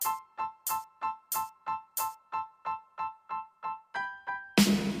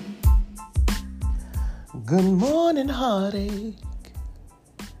Good morning, heartache.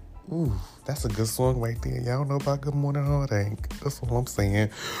 Ooh, that's a good song right there. Y'all don't know about Good Morning Heartache. That's all I'm saying.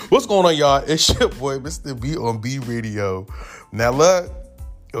 What's going on, y'all? It's your boy, Mr. B on B Radio. Now look,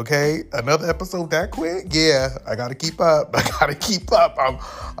 okay, another episode that quick? Yeah, I gotta keep up.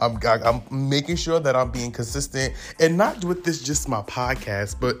 I'm making sure that I'm being consistent, and not with this just my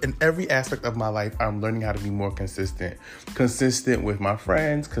podcast, but in every aspect of my life, I'm learning how to be more consistent. Consistent with my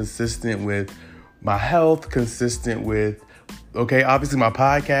friends, consistent with my health, consistent with, okay, obviously my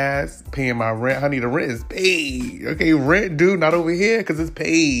podcast, paying my rent. Honey, the rent is paid. Okay, rent due, not over here because it's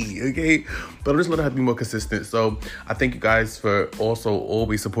paid. Okay, but I'm just learning how to be more consistent. So I thank you guys for also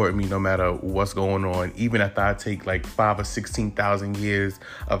always supporting me no matter what's going on. Even after I take like 5 or 16,000 years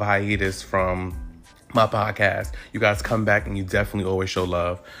of hiatus from my podcast, you guys come back and you definitely always show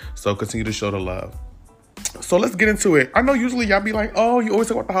love. So continue to show the love. So let's get into it. I know usually y'all be like, oh, you always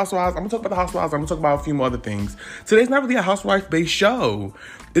talk about the housewives. I'm going to talk about the housewives. I'm going to talk about a few more other things. Today's not really a housewife-based show.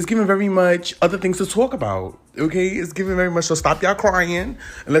 It's giving very much other things to talk about. Okay? It's giving very much, so stop y'all crying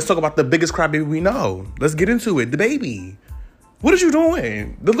and let's talk about the biggest crybaby we know. Let's get into it. The baby. What is you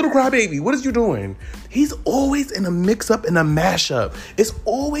doing? The little crybaby. What is you doing? He's always in a mix-up and a mashup. It's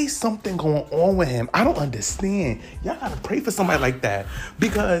always something going on with him. I don't understand. Y'all gotta pray for somebody like that.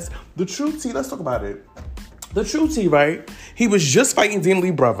 Because the true tea, let's talk about it. The true tea, right? He was just fighting Dean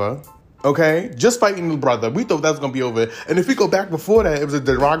Lee brother. Okay? Just fighting the brother. We thought that was going to be over. And if we go back before that, it was a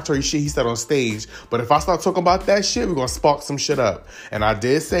derogatory shit he said on stage. But if I start talking about that shit, we're going to spark some shit up. And I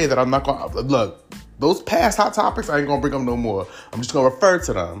did say that I'm not going to... Look, those past hot topics, I ain't going to bring them no more. I'm just going to refer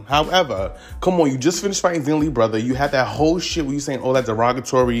to them. However, come on, you just finished fighting Dean Lee brother. You had that whole shit where you saying all that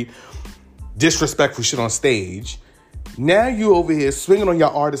derogatory, disrespectful shit on stage. Now you over here swinging on your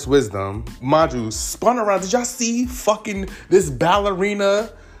artist wisdom. Mind you, spun around. Did y'all see fucking this ballerina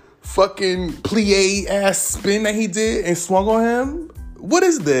fucking plie ass spin that he did and swung on him? What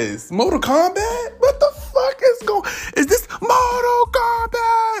is this? Mortal Kombat? What the fuck is going? Is this Mortal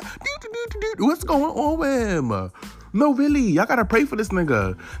Kombat? What's going on with him? No, really, y'all gotta pray for this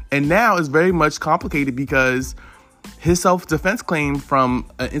nigga. And now it's very much complicated because his self-defense claim from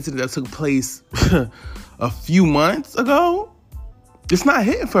an incident that took place a few months ago, it's not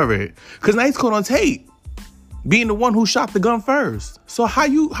hitting for it. Because now he's caught on tape being the one who shot the gun first. So how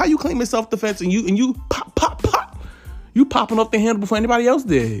you claiming self-defense and you pop. You popping off the handle before anybody else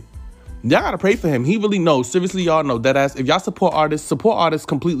did. Y'all gotta pray for him. He really knows. Seriously, y'all know that ass. If y'all support artists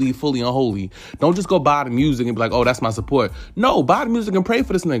completely, fully, unholy. Don't just go buy the music and be like, oh, that's my support. No, buy the music and pray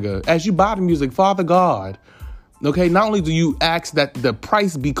for this nigga. As you buy the music, Father God. Okay, not only do you ask that the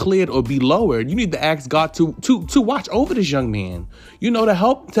price be cleared or be lowered, you need to ask God to watch over this young man. You know, to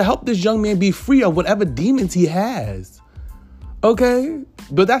help this young man be free of whatever demons he has. Okay?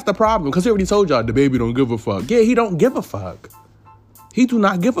 But that's the problem, because he already told y'all the baby don't give a fuck. Yeah, he don't give a fuck. He do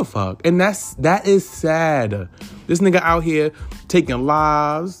not give a fuck. And that is sad. This nigga out here taking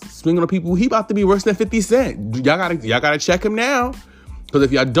lives, swinging on people. He about to be worse than 50 Cent. Y'all gotta check him now. Because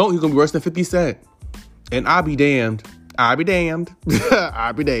if y'all don't, he's gonna be worse than 50 Cent. And I'll be damned. I'll be damned.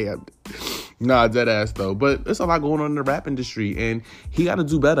 Nah, dead ass though. But there's a lot going on in the rap industry, and he got to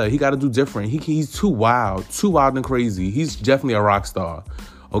do better. He got to do different. He's too wild and crazy. He's definitely a rock star.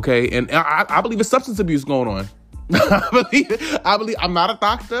 Okay, and I believe it's substance abuse going on. I believe. I'm not a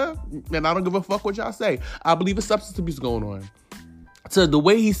doctor, and I don't give a fuck what y'all say. I believe it's substance abuse going on. To the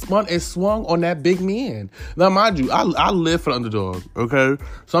way he spun and swung on that big man. Now, mind you, I live for the underdog, okay?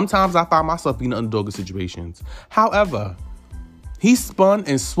 Sometimes I find myself being the underdog in situations. However, he spun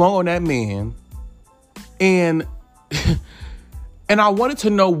and swung on that man, and I wanted to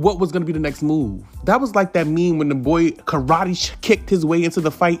know what was going to be the next move. That was like that meme when the boy karate kicked his way into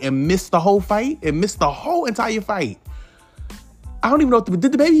the fight and missed the whole fight, and missed the whole entire fight. I don't even know did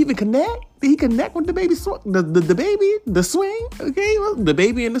the baby even connect? Did he connect with the baby the baby? The swing? Okay, well, the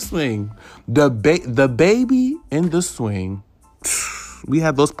baby in the swing. The baby in the swing. We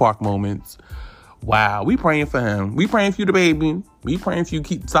have those park moments. Wow, we praying for him. We praying for you, the baby. We praying for you.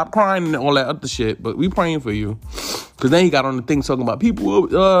 Stop crying and all that other shit. But we praying for you. Because then he got on the thing talking about people.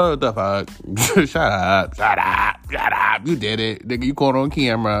 The fuck? Shut up. You did it. Nigga, you caught on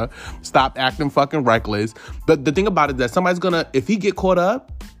camera. Stop acting fucking reckless. But the thing about it is that if he get caught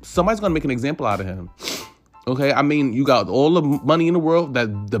up, somebody's going to make an example out of him. Okay, I mean, you got all the money in the world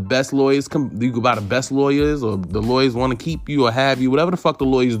that the best lawyers you can buy the best lawyers, or the lawyers want to keep you or have you, whatever the fuck the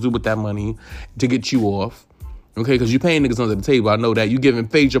lawyers do with that money to get you off. Okay, because you're paying niggas under the table. I know that. You giving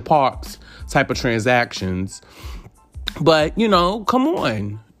Phaedra Parks type of transactions. But, you know, come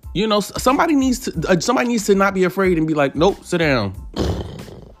on. You know, somebody needs to not be afraid and be like, nope, sit down.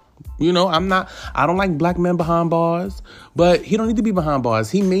 You know, I don't like black men behind bars, but he don't need to be behind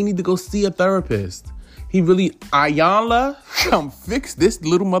bars. He may need to go see a therapist. Iyanla, come fix this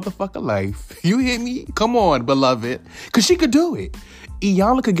little motherfucker life. You hear me? Come on, beloved. Because she could do it.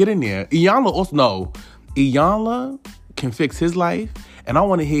 Iyanla could get in there. Iyanla can fix his life. And I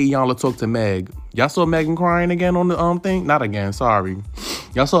want to hear Iyanla talk to Meg. Y'all saw Megan crying again on the thing? Not again, sorry.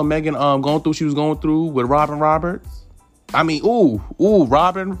 Y'all saw Megan she was going through with Robin Roberts? I mean,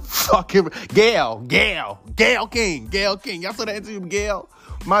 Robin fucking Gayle King. Y'all saw that interview with Gayle?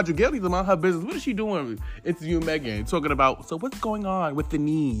 Mind you, Gayle needs to mind her business. What is she doing? Interviewing Megan, talking about, so what's going on with the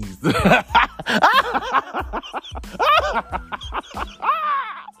knees?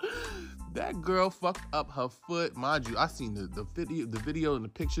 That girl fucked up her foot. Mind you, I seen the video and the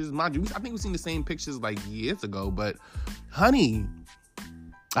pictures. Mind you, I think we seen the same pictures like years ago, but honey,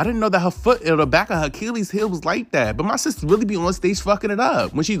 I didn't know that her foot or the back of her Achilles heel was like that. But my sister really be on stage fucking it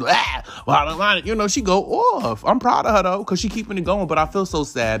up. When she's she go off. I'm proud of her though, because she keeping it going. But I feel so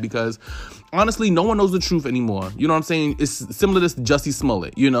sad because honestly, no one knows the truth anymore. You know what I'm saying? It's similar to Jussie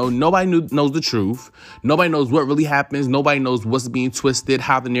Smollett. You know, nobody knows the truth. Nobody knows what really happens. Nobody knows what's being twisted,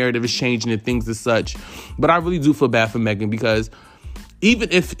 how the narrative is changing and things as such. But I really do feel bad for Megan because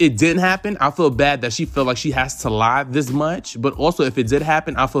even if it didn't happen, I feel bad that she felt like she has to lie this much. But also, if it did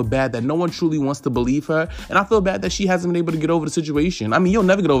happen, I feel bad that no one truly wants to believe her. And I feel bad that she hasn't been able to get over the situation. I mean, you'll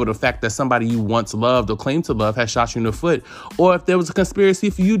never get over the fact that somebody you once loved or claimed to love has shot you in the foot. Or if there was a conspiracy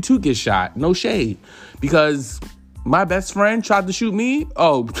for you to get shot. No shade. Because my best friend tried to shoot me.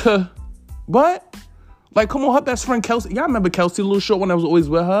 Oh, what? Like, come on, her best friend Kelsey. Y'all remember Kelsey, the little short one that was always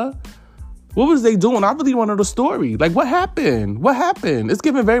with her? What was they doing? I really want to know the story. Like, what happened? What happened? It's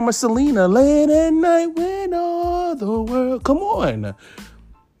giving very much Selena. Late at night when all the world... Come on.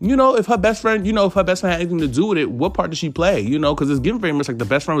 You know, if her best friend had anything to do with it, what part did she play? You know, because it's giving very much like the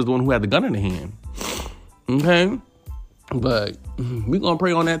best friend was the one who had the gun in the hand. Okay? But we going to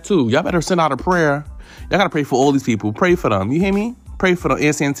pray on that too. Y'all better send out a prayer. Y'all got to pray for all these people. Pray for them. You hear me? Pray for them.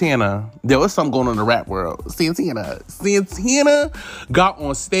 And Santana. There was something going on in the rap world. Santana got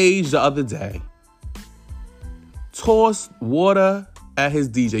on stage the other day. Tossed water at his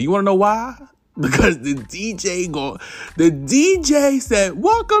DJ. You want to know why? Because the DJ said,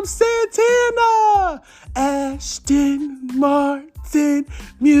 "Welcome Santana, Ashton Martin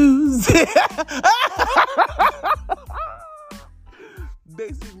music."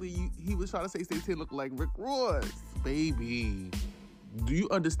 Basically, he was trying to say Santana looked like Rick Ross, baby. Do you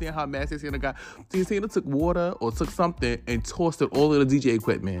understand how mad Santana got? Santana took water or took something and tossed it all in the DJ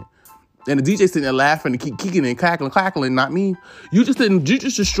equipment. And the DJ sitting there laughing and keep kicking and cackling, not me. You just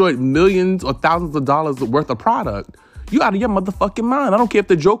destroyed millions or thousands of dollars worth of product. You out of your motherfucking mind. I don't care if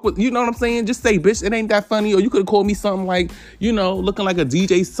the joke was, you know what I'm saying? Just say, bitch, it ain't that funny. Or you could have called me something like, you know, looking like a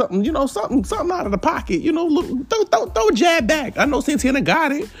DJ, something, you know, something out of the pocket. You know, throw a jab back. I know Santana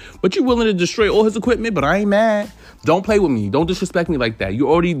got it, but you're willing to destroy all his equipment, but I ain't mad. Don't play with me. Don't disrespect me like that. You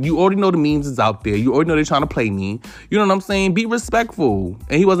already know the memes is out there. You already know they're trying to play me. You know what I'm saying? Be respectful.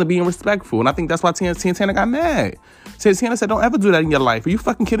 And he wasn't being respectful. And I think that's why Santana got mad. Santana said, don't ever do that in your life. Are you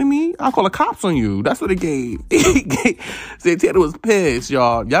fucking kidding me? I'll call the cops on you. That's what it gave. Santana was pissed,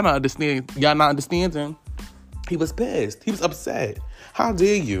 y'all. Y'all not understanding. He was pissed. He was upset. How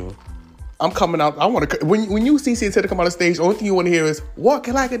dare you? I'm coming out. I want to. When you see Santana come on the stage, the only thing you want to hear is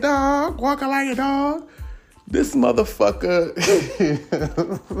walking like a dog, walking like a dog. This motherfucker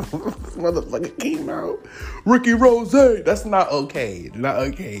came out. Ricky Rose. That's not okay. Not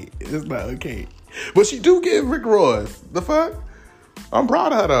okay. It's not okay. But she do give Rick Ross. The fuck? I'm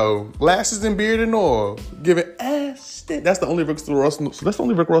proud of her though. Lashes and beard and all. Giving ass. That's the only Rick Ross. That's the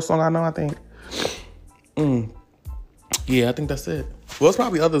only Rick Ross song I know, I think. Yeah, I think that's it. Well, it's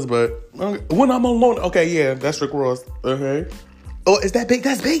probably others, but when I'm alone. Okay, yeah, that's Rick Ross. Okay. Oh, is that big?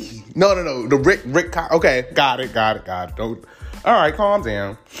 That's Biggie. No. The Rick. Okay, got it. Don't. All right, calm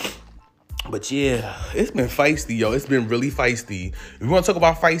down. But yeah, it's been feisty, yo. It's been really feisty. If we want to talk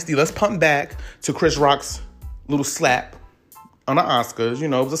about feisty, let's pump back to Chris Rock's little slap on the Oscars. You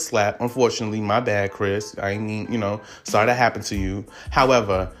know, it was a slap. Unfortunately, my bad, Chris. I mean, you know, sorry that happened to you.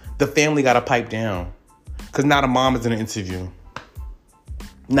 However, the family got to pipe down because now the mom is in an interview.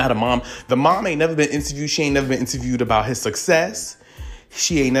 Not a mom. The mom ain't never been interviewed. She ain't never been interviewed about his success.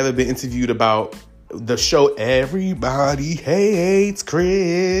 She ain't never been interviewed about the show Everybody Hates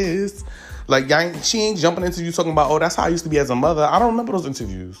Chris. Like, she ain't jumping into you talking about, oh, that's how I used to be as a mother. I don't remember those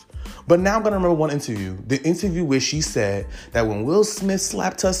interviews. But now I'm going to remember one interview. The interview where she said that when Will Smith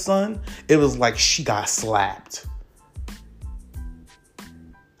slapped her son, it was like she got slapped.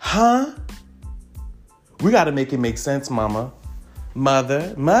 Huh? We got to make it make sense, mama.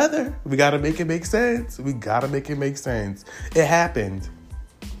 Mother, we gotta make it make sense. We gotta make it make sense. It happened.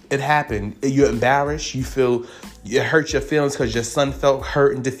 You're embarrassed. You feel it hurt your feelings because your son felt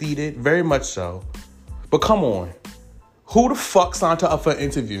hurt and defeated. Very much so. But come on. Who the fuck signed her up for an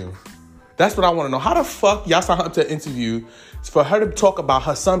interview? That's what I want to know. How the fuck y'all signed her up to an interview for her to talk about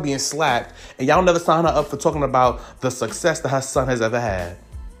her son being slapped, and y'all never signed her up for talking about the success that her son has ever had?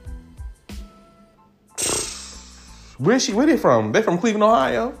 Where they from? They from Cleveland,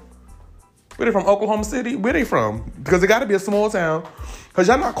 Ohio? Where they from? Oklahoma City? Where they from? Because it got to be a small town. Because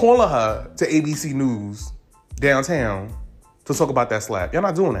y'all not calling her to ABC News downtown to talk about that slap. Y'all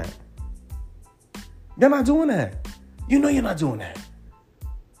not doing that. Y'all not doing that. You know you're not doing that.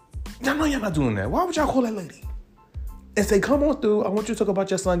 Y'all know y'all not doing that. Why would y'all call that lady and say, come on through, I want you to talk about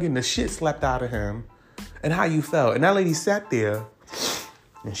your son getting the shit slapped out of him and how you felt? And that lady sat there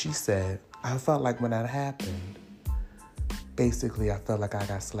and she said, I felt like when that happened, basically I felt like I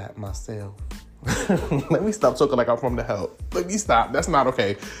got slapped myself. Let me stop talking like I'm from the help. Let me stop. That's not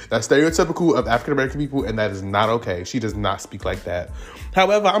okay. That's stereotypical of African American people, and that is not okay. She does not speak like that.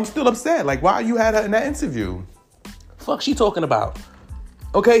 However, I'm still upset. Like, why you had her in that interview? Fuck she talking about?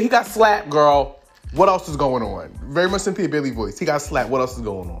 Okay, he got slapped, girl. What else is going on? Very much Cynthia Bailey voice. He got slapped. What else is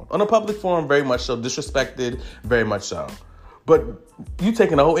going on? On a public forum, very much so. Disrespected, very much so. But you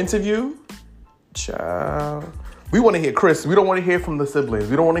taking the whole interview? Child. We want to hear Chris. We don't want to hear from the siblings.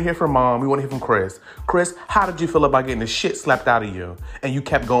 We don't want to hear from mom. We want to hear from Chris. Chris, how did you feel about getting the shit slapped out of you and you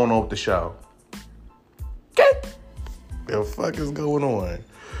kept going on with the show? Okay. The fuck is going on?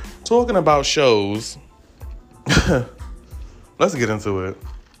 Talking about shows. Let's get into it.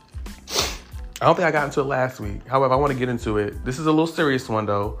 I don't think I got into it last week. However, I want to get into it. This is a little serious one,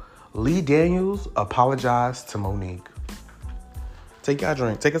 though. Lee Daniels apologized to Monique. Take your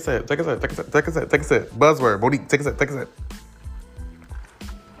drink. Take a sip. Take a sip. Take a sip. Take a sip. Take a sip. Buzzword. Monique, take a sip. Take a sip.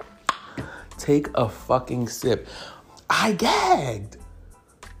 Take a fucking sip. I gagged.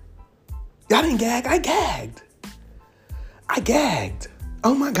 Y'all didn't gag. I gagged. I gagged.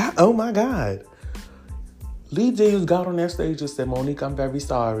 Oh my God. Oh my God. Lee Daniels got on that stage and said, Monique, I'm very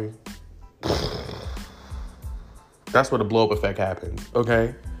sorry. That's where the blow-up effect happens,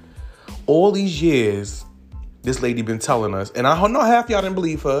 okay? All these years, this lady been telling us, and I know half y'all didn't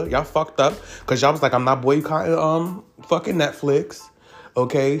believe her. Y'all fucked up, because y'all was like, I'm not boycotting fucking Netflix,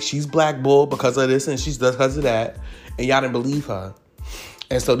 okay? She's blackballed because of this, and she's because of that, and y'all didn't believe her.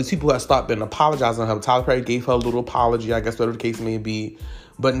 And so these people have stopped been apologizing to her. Tyler Perry gave her a little apology, I guess, whatever the case may be.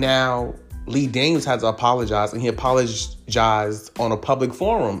 But now Lee Daniels had to apologize, and he apologized on a public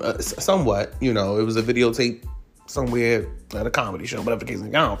forum, somewhat. You know, it was a videotape somewhere at a comedy show, whatever the case may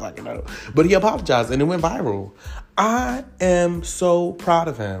be. I don't fucking know. But he apologized, and it went viral. I am so proud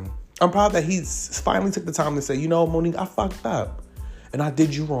of him. I'm proud that he finally took the time to say, you know, Monique, I fucked up, and I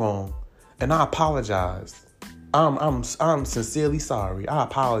did you wrong, and I apologize. I'm sincerely sorry. I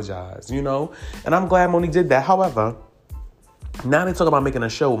apologize, you know? And I'm glad Monique did that. However, now they talk about making a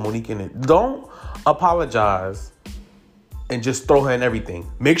show with Monique in it. Don't apologize and just throw her in everything.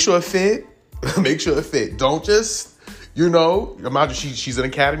 Make sure it fit. Make sure it fit. Don't just, you know, imagine she's an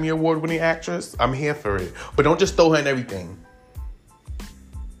Academy Award winning actress. I'm here for it. But don't just throw her in everything.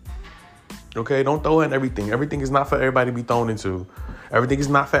 Okay? Don't throw her in everything. Everything is not for everybody to be thrown into. Everything is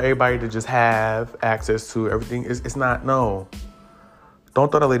not for everybody to just have access to. Everything is, it's not, no. Don't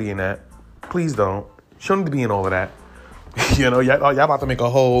throw the lady in that. Please don't. She don't need to be in all of that. You know, y'all about to make a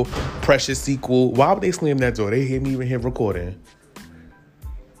whole Precious sequel. Why would they slam that door? They hear me even here recording.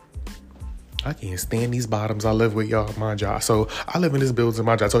 I can't stand these bottoms I live with, y'all, my job. So I live in this building,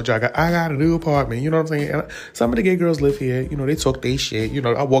 my job. I told y'all I got a new apartment. You know what I'm saying? And some of the gay girls live here. You know, they talk they shit. You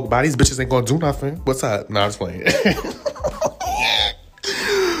know, I walk by, these bitches ain't gonna do nothing. What's up? Nah, I'm just playing.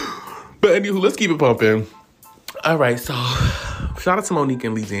 But anywho, let's keep it pumping. All right, so shout out to Monique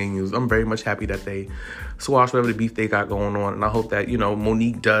and Lee Daniels. I'm very much happy that they squash whatever the beef they got going on. And I hope that, you know,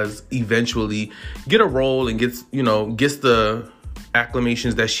 Monique does eventually get a role and gets the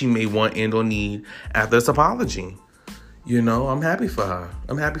acclamations that she may want and or need after this apology. You know, I'm happy for her.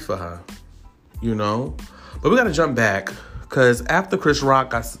 You know? But we got to jump back, because after Chris Rock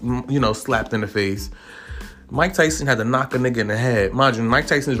got, you know, slapped in the face, Mike Tyson had to knock a nigga in the head. Mind you, Mike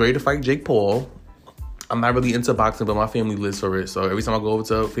Tyson is ready to fight Jake Paul. I'm not really into boxing, but my family lives for it. So every time I go over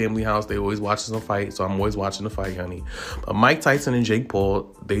to a family house, they always watching some fight. So I'm always watching the fight, honey. But Mike Tyson and Jake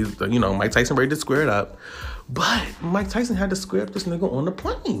Paul, Mike Tyson ready to square it up. But Mike Tyson had to square up this nigga on the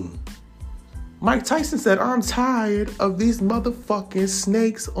plane. Mike Tyson said, I'm tired of these motherfucking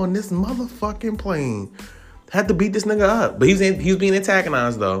snakes on this motherfucking plane. Had to beat this nigga up. But he was being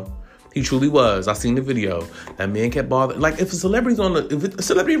antagonized, though. He truly was. I seen the video. That man kept bothering. Like, if a celebrity's if a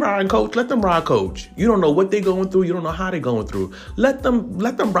celebrity riding coach, let them ride coach. You don't know what they're going through. You don't know how they're going through. Let them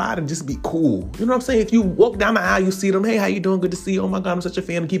ride and just be cool. You know what I'm saying? If you walk down the aisle, you see them. Hey, how you doing? Good to see you. Oh my God, I'm such a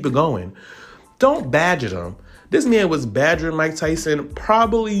fan. Keep it going. Don't badger them. This man was badgering Mike Tyson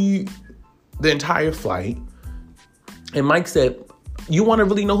probably the entire flight. And Mike said, you want to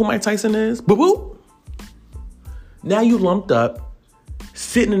really know who Mike Tyson is? Boo-boo. Now you lumped up,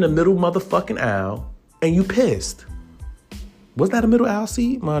 sitting in the middle motherfucking aisle, and you pissed. Was that a middle aisle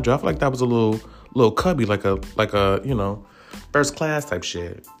seat? Mind you, I feel like that was a little cubby, like a first class type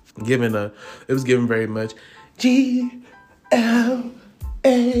shit. It was given very much GLAM.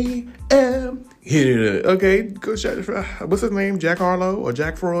 Okay, go what's his name? Jack Harlow or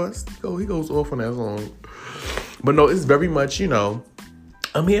Jack Frost? Oh, he goes off on that song. But no, it's very much,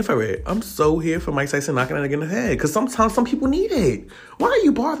 I'm here for it. I'm so here for Mike Tyson knocking a nigga in the head. Because sometimes some people need it. Why are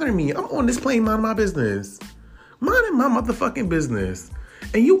you bothering me? I'm on this plane minding my business. Minding my motherfucking business.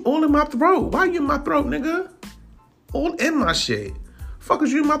 And you all in my throat. Why you in my throat, nigga? All in my shit. Fuck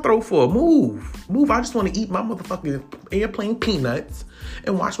is you in my throat for? Move. Move. I just want to eat my motherfucking airplane peanuts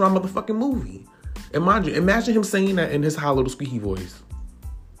and watch my motherfucking movie. And mind you, imagine him saying that in his high little squeaky voice.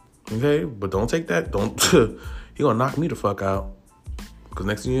 Okay? But don't take that. He gonna knock me the fuck out. Because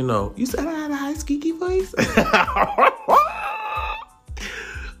next thing you know, you said I had a high squeaky voice.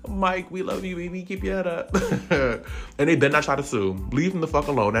 Mike, we love you, baby. Keep your head up. And they better not try to sue. Leave him the fuck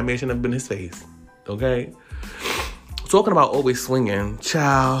alone. That man shouldn't have been his face. Okay? Talking about always swinging.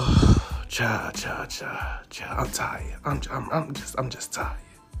 Ciao. I'm tired. I'm just tired.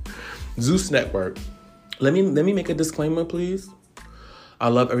 Zeus Network. Let me make a disclaimer, please. I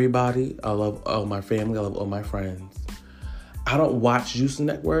love everybody. I love all my family. I love all my friends. I don't watch Zeus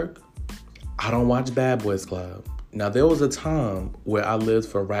Network. I don't watch Bad Boys Club. Now, there was a time where I lived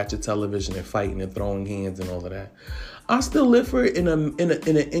for ratchet television and fighting and throwing hands and all of that. I still live for it in an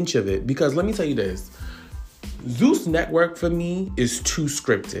inch of it. Because let me tell you this. Zeus Network for me is too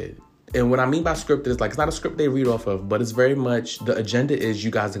scripted. And what I mean by scripted is it's not a script they read off of, but it's very much the agenda is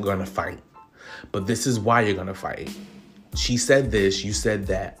you guys are going to fight. But this is why you're going to fight. She said this, you said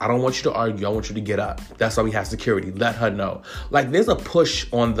that. I don't want you to argue. I want you to get up. That's why we have security. Let her know. There's a push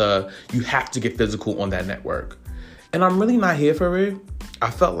on you have to get physical on that network. And I'm really not here for it. I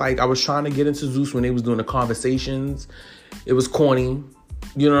felt like I was trying to get into Zeus when they was doing the conversations. It was corny.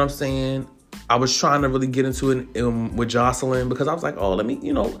 You know what I'm saying? I was trying to really get into it with Jocelyn because I was like, oh,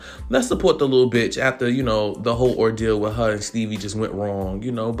 let's support the little bitch after, the whole ordeal with her and Stevie just went wrong,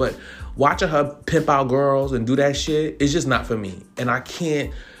 but watching her pimp out girls and do that shit is just not for me. And I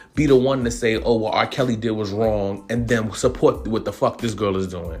can't be the one to say, oh, what R. Kelly did was wrong and then support what the fuck this girl is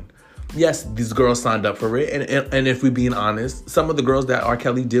doing. Yes, these girls signed up for it. And if we're being honest, some of the girls that R.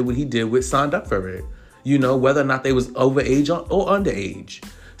 Kelly did what he did with signed up for it, whether or not they was overage or underage.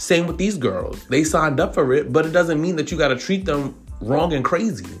 Same with these girls. They signed up for it, but it doesn't mean that you got to treat them wrong and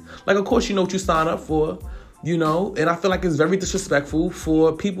crazy. Of course, you know what you sign up for, and I feel like it's very disrespectful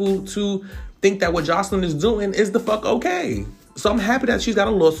for people to think that what Jocelyn is doing is the fuck okay. So I'm happy that she's got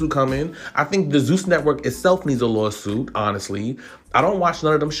a lawsuit coming. I think the Zeus Network itself needs a lawsuit, honestly. I don't watch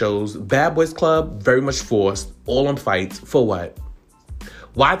none of them shows. Bad Boys Club, very much forced. All on fights. For what?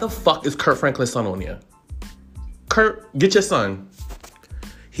 Why the fuck is Kurt Franklin's son on here? Kurt, get your son.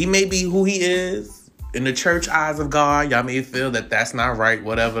 He may be who he is in the church eyes of God. Y'all may feel that that's not right,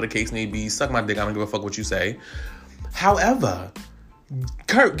 whatever the case may be. Suck my dick. I don't give a fuck what you say. However,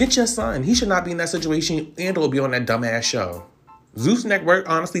 Kurt, get your son. He should not be in that situation and or be on that dumbass show. Zeus Network,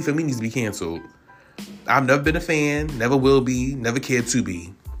 honestly, for me, needs to be canceled. I've never been a fan, never will be, never cared to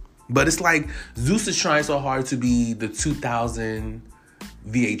be. But it's like Zeus is trying so hard to be the 2000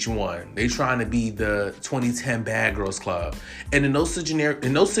 VH1. They trying to be the 2010 Bad Girls Club. And in those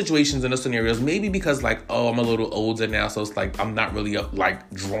situations, in those scenarios, maybe because I'm a little older now, so it's I'm not really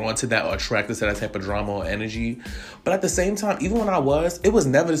drawn to that or attracted to that type of drama or energy. But at the same time, even when it was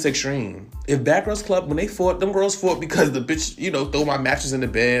never this extreme. If Bad Girls Club, when they fought, them girls fought because the bitch, throw my mattress in the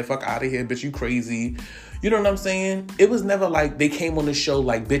bed, fuck out of here, bitch, you crazy. You know what I'm saying? It was never they came on the show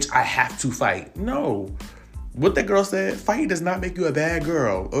bitch, I have to fight. No. What that girl said, fighting does not make you a bad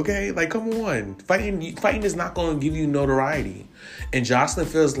girl, okay? Come on. Fighting is not going to give you notoriety. And Jocelyn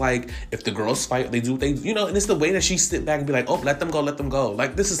feels like if the girls fight, they do what they, and it's the way that she sit back and be like, oh, let them go.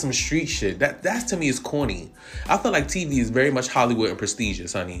 This is some street shit. That to me is corny. I feel like TV is very much Hollywood and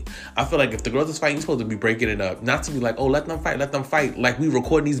prestigious, honey. I feel like if the girls is fighting, you're supposed to be breaking it up. Not to be like, oh, let them fight. Like we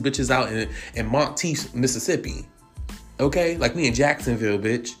recording these bitches out in Monteith, Mississippi. Okay? Like we in Jacksonville,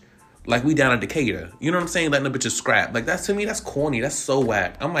 bitch. Like we down at Decatur. You know what I'm saying? Letting the bitches scrap. Like that's, to me, that's corny. That's so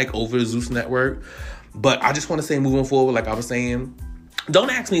whack. I'm like over the Zeus Network. But I just want to say, moving forward, like I was saying, don't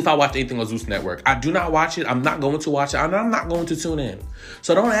ask me if I watch anything on Zeus Network. I do not watch it. I'm not going to watch it. I'm not going to tune in.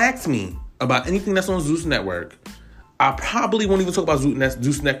 So don't ask me about anything that's on Zeus Network. I probably won't even talk about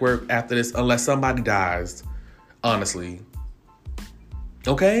Zeus Network after this unless somebody dies. Honestly.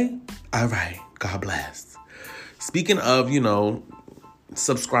 Okay? All right. God bless. Speaking of,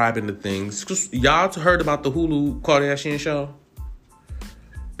 subscribing to things. Y'all heard about the Hulu Kardashian show?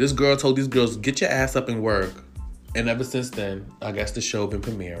 This girl told these girls, get your ass up and work. And ever since then, I guess the show been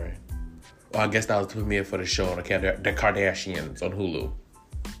premiering. Or I guess that was the premiere for the show on the Kardashians on Hulu.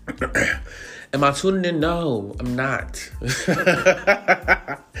 Am I tuning in? No, I'm not.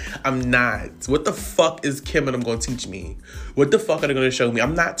 I'm not. What the fuck is Kim and them going to teach me? What the fuck are they going to show me?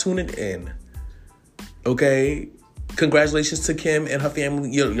 I'm not tuning in. Okay? Congratulations to Kim and her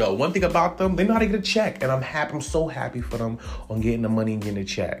family. Yo, one thing about them, they know how to get a check. And I'm happy. I'm so happy for them on getting the money and getting a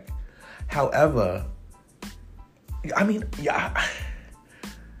check. However, I mean,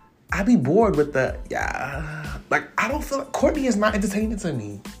 I be bored with like, I don't feel like Kourtney is not entertaining to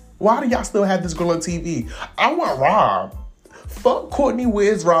me. Why do y'all still have this girl on TV? I want Rob. Fuck Kourtney,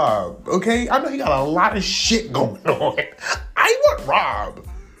 where's Rob? Okay? I know he got a lot of shit going on. I want Rob.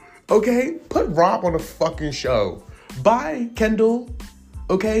 Okay? Put Rob on a fucking show. Bye, Kendall.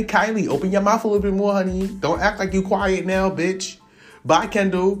 Okay? Kylie, open your mouth a little bit more, honey. Don't act like you quiet now, bitch. Bye,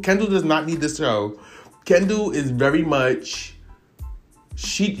 Kendall. Kendall does not need this show. Kendall is very much...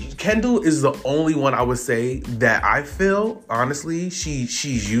 Kendall is the only one I would say that I feel, honestly,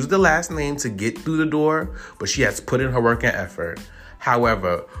 she's used the last name to get through the door, but she has put in her work and effort.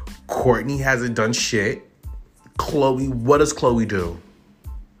 However, Kourtney hasn't done shit. Khloe, what does Khloe do?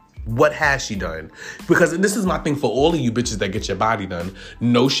 What has she done? Because this is my thing for all of you bitches that get your body done.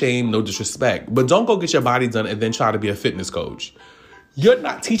 No shame, no disrespect. But don't go get your body done and then try to be a fitness coach. You're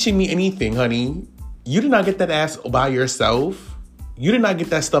not teaching me anything, honey. You did not get that ass by yourself. You did not get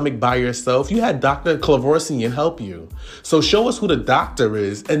that stomach by yourself. You had Dr. Clavorsian help you. So show us who the doctor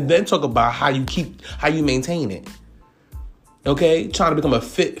is and then talk about how you maintain it. Okay? Trying to become a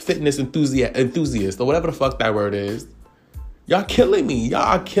fitness enthusiast or whatever the fuck that word is. Y'all killing me. Y'all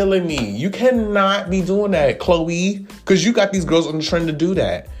are killing me. You cannot be doing that, Khloe, because you got these girls on the trend to do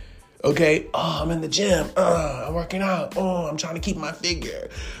that. Okay? Oh, I'm in the gym. I'm working out. Oh, I'm trying to keep my figure.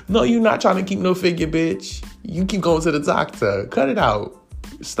 No, you're not trying to keep no figure, bitch. You keep going to the doctor. Cut it out.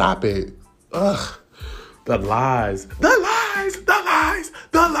 Stop it. Ugh. The lies. The lies. The lies.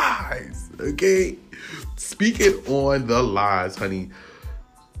 The lies. Okay? Speaking on the lies, honey.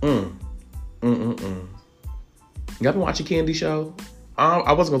 Y'all been watching Candy Show?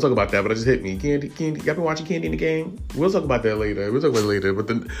 I wasn't gonna talk about that, but it just hit me. Candy. Y'all been watching Candy in the Gang? We'll talk about that later. But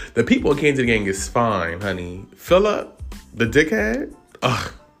the people in Candy in the Gang is fine, honey. Philip, the dickhead.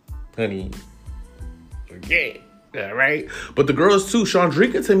 Ugh, honey. Forget. All right. But the girls too.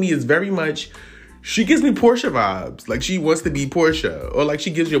 Chandrika to me is very much. She gives me Portia vibes. Like she wants to be Portia, or like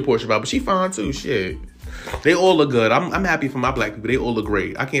she gives you a Portia vibe. But she fine too. Shit. They all look good. I'm happy for my black people. They all look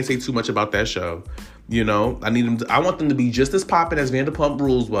great. I can't say too much about that show. I want them to be just as poppin' as Vanderpump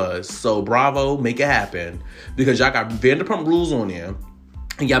Rules was. So Bravo, make it happen. Because y'all got Vanderpump Rules on there.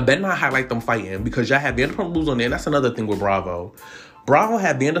 And y'all better not highlight them fighting. Because y'all have Vanderpump Rules on there. And that's another thing with Bravo. Bravo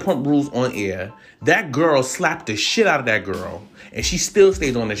had Vanderpump Rules on air. That girl slapped the shit out of that girl. And she still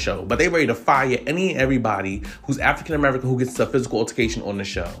stays on the show. But they ready to fire any and everybody who's African American who gets a physical altercation on the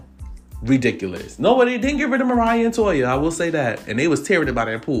show. Ridiculous. No, they didn't get rid of Mariah and Toya. I will say that. And they was tearing it by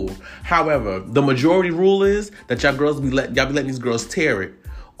that pool. However, the majority rule is that y'all be letting these girls tear it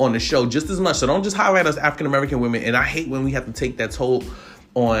on the show just as much. So don't just highlight us African American women. And I hate when we have to take that toll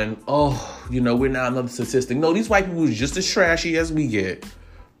on, we're not another statistic. No, these white people is just as trashy as we get.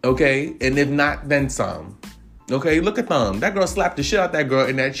 Okay? And if not, then some. Okay? Look at them. That girl slapped the shit out that girl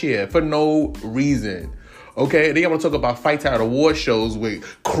in that chair for no reason. Okay, they want to talk about Fights Out award shows with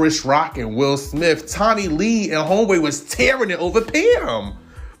Chris Rock and Will Smith. Tommy Lee and Homeboy was tearing it over Pam.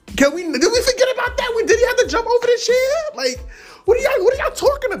 Did we forget about that? Did he have to jump over the chair? Like, what are y'all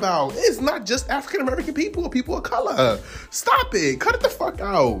talking about? It's not just African American people or people of color. Stop it. Cut it the fuck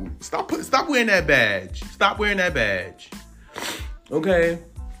out. Stop wearing that badge. Stop wearing that badge. Okay.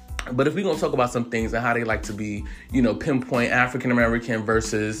 But if we're going to talk about some things and how they like to be, pinpoint African American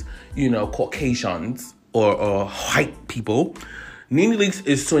versus, Caucasians, or white people, NeNe Leakes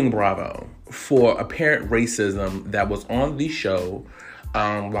is suing Bravo for apparent racism that was on the show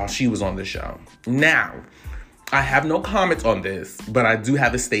while she was on the show. Now, I have no comments on this, but I do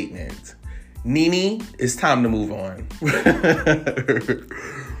have a statement. NeNe, it's time to move on.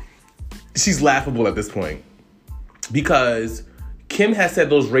 she's laughable at this point. Because Kim has said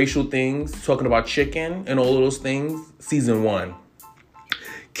those racial things, talking about chicken and all of those things, season 1.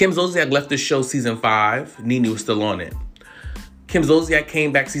 Kim Zolciak left the show season 5. Nene was still on it. Kim Zolciak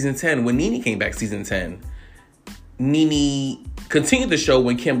came back season 10 when Nene came back season 10. Nene continued the show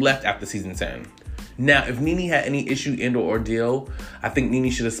when Kim left after season 10. Now, if Nene had any issue and or ordeal, I think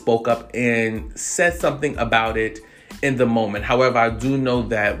Nene should have spoke up and said something about it in the moment. However, I do know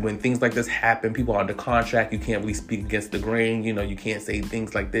that when things like this happen, people are under contract. You can't really speak against the grain. You know, you can't say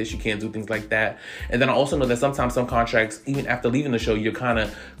things like this. You can't do things like that. And then I also know that sometimes some contracts, even after leaving the show, you're kind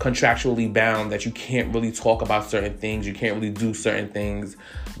of contractually bound that you can't really talk about certain things. You can't really do certain things,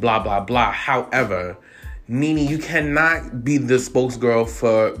 blah, blah, blah. However, Nene, you cannot be the spokesgirl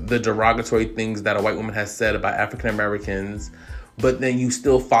for the derogatory things that a white woman has said about African Americans, but then you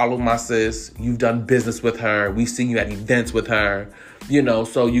still follow my sis. You've done business with her. We've seen you at events with her. You know,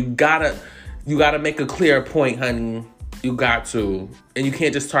 so you gotta make a clear point, honey. You got to. And you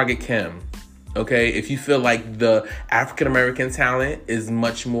can't just target Kim. Okay? If you feel like the African American talent is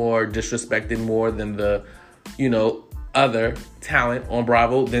much more disrespected more than the, you know, other talent on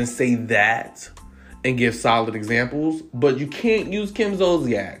Bravo, then say that and give solid examples. But you can't use Kim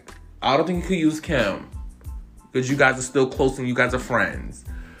Zolciak. I don't think you could use Kim, because you guys are still close and you guys are friends.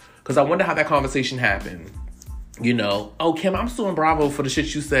 Because I wonder how that conversation happened. You know, oh, Kim, I'm suing Bravo for the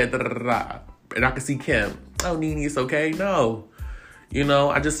shit you said, da da da da. And I can see Kim, oh, Nene, it's okay. No. You know,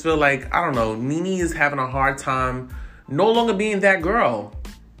 I just feel like, I don't know, Nene is having a hard time no longer being that girl.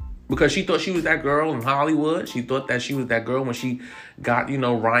 Because she thought she was that girl in Hollywood. She thought that she was that girl when she got, you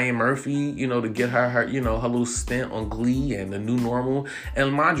know, Ryan Murphy, you know, to get her, you know, her little stint on Glee and The New Normal.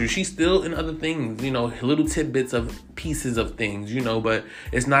 And mind you, she's still in other things, you know, little tidbits of pieces of things, you know, but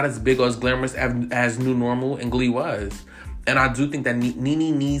it's not as big or as glamorous as New Normal and Glee was. And I do think that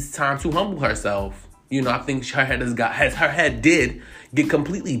Nene needs time to humble herself. You know, I think her head did get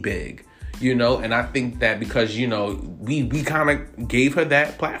completely big. You know, and I think that because, you know, we kind of gave her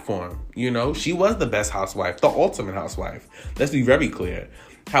that platform. You know, she was the best housewife, the ultimate housewife. Let's be very clear.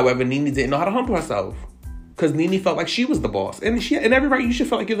 However, Nene didn't know how to humble herself, because Nene felt like she was the boss. And in every right, you should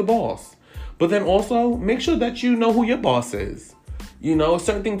feel like you're the boss. But then also make sure that you know who your boss is. You know,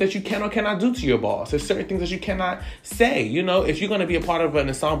 certain things that you can or cannot do to your boss. There's certain things that you cannot say. You know, if you're going to be a part of an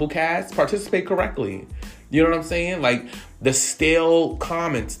ensemble cast, participate correctly. You know what I'm saying? Like the stale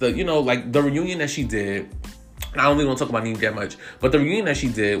comments, you know, like the reunion that she did. I don't really want to talk about Nene that much, but the reunion that she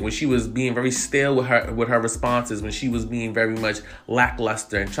did when she was being very stale with her responses, when she was being very much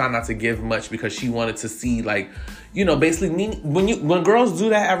lackluster and trying not to give much because she wanted to see, like, you know, basically when girls do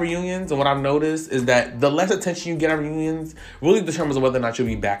that at reunions, and what I've noticed is that the less attention you get at reunions really determines whether or not you'll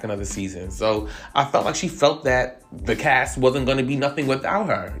be back another season. So I felt like she felt that the cast wasn't going to be nothing without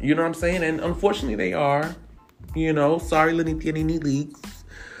her. You know what I'm saying? And unfortunately they are. You know, sorry, Nene Leakes.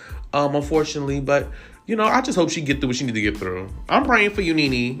 Unfortunately, but you know, I just hope she get through what she need to get through. I'm praying for you,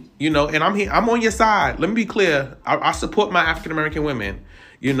 Nene. You know, and I'm here. I'm on your side. Let me be clear. I support my African American women.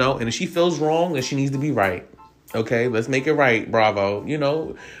 You know, and if she feels wrong, then she needs to be right. Okay, let's make it right, Bravo. You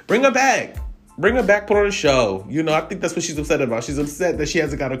know, bring her back. Bring her back, put her on the show. You know, I think that's what she's upset about. She's upset that she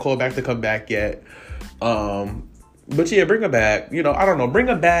hasn't got a call back to come back yet. But yeah, bring her back. You know, I don't know. Bring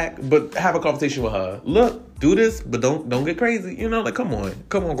her back, but have a conversation with her. Look, do this, but don't get crazy. You know, like, come on,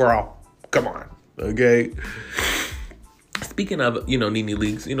 girl. Come on. Okay. Speaking of, you know, Nene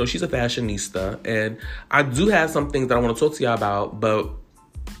Leakes, you know, she's a fashionista, and I do have some things that I want to talk to y'all about, but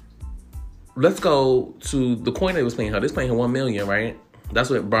let's go to the coin they was paying her. They was paying her $1 million, right? That's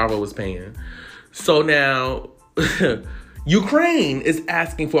what Bravo was paying. So now, Ukraine is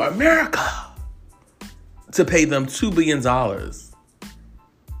asking for America to pay them $2 billion.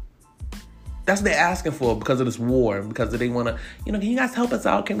 That's what they're asking for because of this war, because they want to, you know, can you guys help us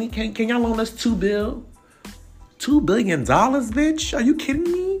out? Can y'all loan us $2 billion? $2 billion, bitch? Are you kidding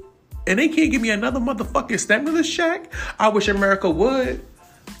me? And they can't give me another motherfucking stimulus check? I wish America would.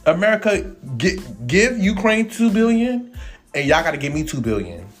 America, give Ukraine $2 billion, and y'all got to give me $2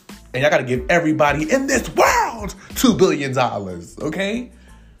 billion. And y'all got to give everybody in this world $2 billion, okay?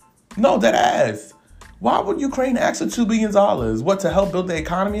 No, that ass. Why would Ukraine ask for $2 billion? What, to help build the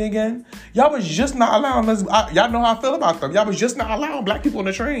economy again? Y'all was just not allowing us. Y'all know how I feel about them. Y'all was just not allowing black people on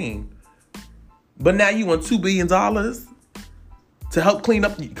the train. But now you want $2 billion to help clean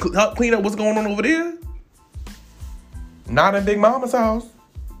up what's going on over there? Not in Big Mama's house.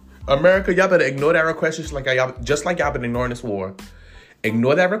 America, y'all better ignore that request just like y'all been ignoring this war.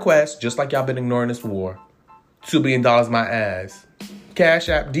 Ignore that request just like y'all been ignoring this war. $2 billion my ass. Cash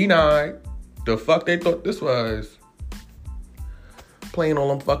App denied. The fuck they thought this was? playing all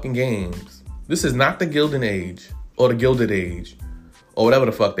them fucking games. This is not the Gilded Age or the Gilded Age or whatever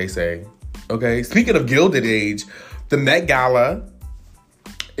the fuck they say. Okay? Speaking of Gilded Age, the Met Gala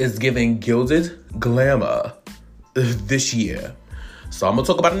is giving gilded glamour this year. So I'm gonna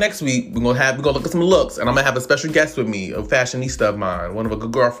talk about it next week. We're gonna look at some looks, and I'm gonna have a special guest with me, a fashionista of mine, one of our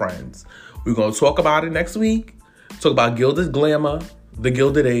good girlfriends. We're gonna talk about it next week. Talk about gilded glamour, the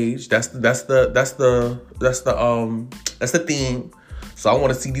Gilded Age. That's the theme. So I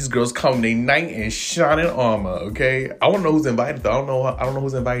want to see these girls come their knight in shining armor. Okay, I want to know who's invited though. I don't know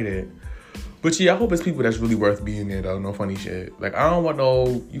who's invited. But yeah, I hope it's people that's really worth being there though. No funny shit. Like I don't want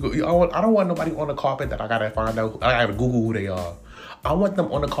nobody on the carpet that I gotta find out. I gotta Google who they are. I want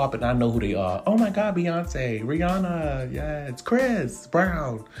them on the carpet and I know who they are. Oh my God, Beyonce, Rihanna, yeah, it's Chris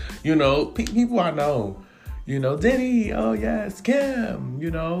Brown. You know, people I know. You know, Diddy, oh yes, Kim. You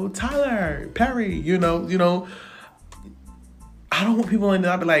know, Tyler Perry. You know. I don't want people in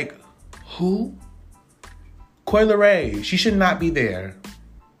there. I'll be like, who? Coi Leray, she should not be there.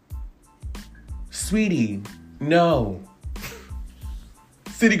 Sweetie, no.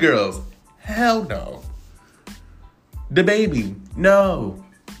 City Girls, hell no. The Baby, no.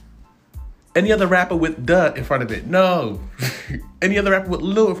 Any other rapper with "duh" in front of it, no. Any other rapper with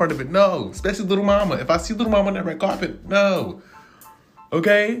 "Lil" in front of it, no. Especially Little Mama. If I see Little Mama on that red carpet, no.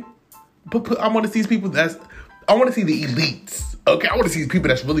 Okay? But I want to see people I want to see the elites. Okay? I want to see people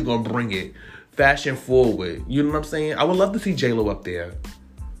that's really going to bring it fashion forward. You know what I'm saying? I would love to see J-Lo up there.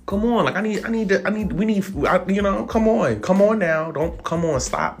 Come on, like come on now. Come on,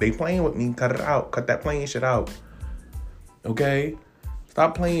 stop. They playing with me. Cut it out. Cut that playing shit out. Okay?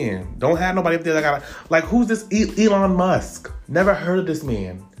 Stop playing. Don't have nobody up there that gotta, like, who's this Elon Musk? Never heard of this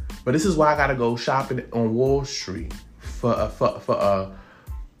man. But this is why I gotta go shopping on Wall Street for a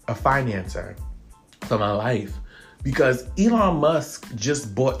financer for my life. Because Elon Musk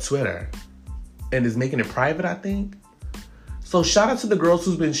just bought Twitter and is making it private, I think. So shout out to the girls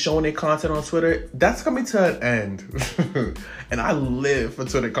who's been showing their content on Twitter. That's coming to an end. And I live for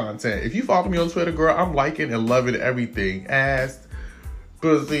Twitter content. If you follow me on Twitter, girl, I'm liking and loving everything. Ass,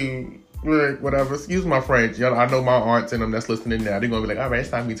 pussy, whatever. Excuse my French. Y'all, I know my aunts and them that's listening now. They're going to be like, all right, it's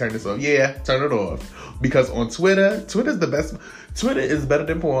time we turn this off. Yeah, turn it off. Because on Twitter's the best. Twitter is better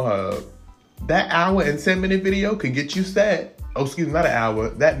than Pornhub. That hour and 10-minute video could get you set. Oh, excuse me, not an hour.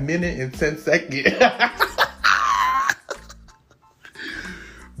 That minute and 10 second.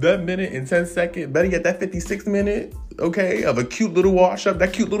 That minute and 10 second, better get that 56 minute, okay, of a cute little wash up,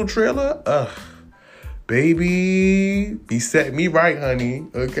 that cute little trailer. Baby, be setting me right, honey.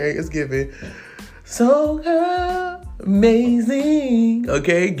 Okay, it's giving. So amazing.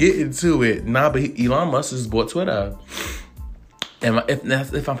 Okay, get into it. Nah, but Elon Musk just bought Twitter. And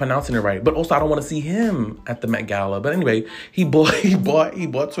if I'm pronouncing it right. But also I don't want to see him at the Met Gala. But anyway, he bought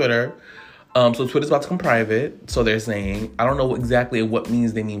Twitter. So Twitter's about to come private. So they're saying, I don't know exactly what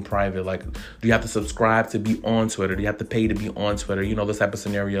means they mean private. Like, do you have to subscribe to be on Twitter? Do you have to pay to be on Twitter? You know, those type of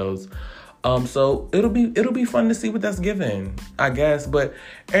scenarios. So it'll be fun to see what that's given, I guess. But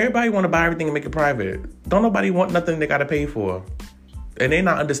everybody want to buy everything and make it private. Don't nobody want nothing they got to pay for. And they're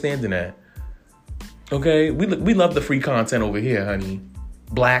not understanding that. Okay? We love the free content over here, honey.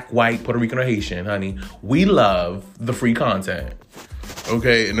 Black, white, Puerto Rican, or Haitian, honey. We love the free content.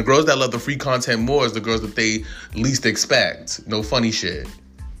 Okay, and the girls that love the free content more is the girls that they least expect. No funny shit.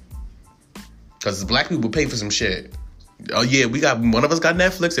 Because black people pay for some shit. Oh yeah, one of us got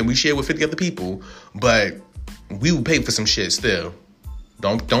Netflix and we share with 50 other people, but we will pay for some shit still.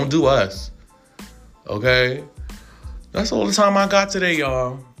 Don't do us. Okay? That's all the time I got today,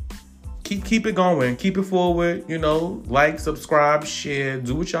 y'all. Keep it going. Keep it forward. You know, like, subscribe, share,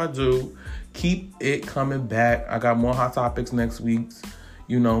 do what y'all do. Keep it coming back. I got more hot topics next week.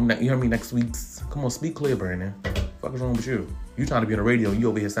 You know, you hear me next week's. Come on, speak clear, Brandon. What is wrong with you? You trying to be on the radio and you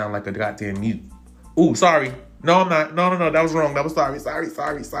over here sound like a goddamn mute. Ooh, sorry. No, I'm not. No. That was wrong. That was sorry.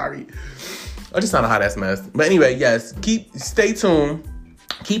 I just sound a hot ass mess. But anyway, yes. Stay tuned.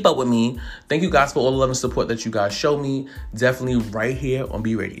 Keep up with me. Thank you guys for all the love and support that you guys show me. Definitely right here on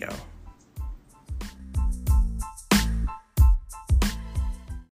B Radio.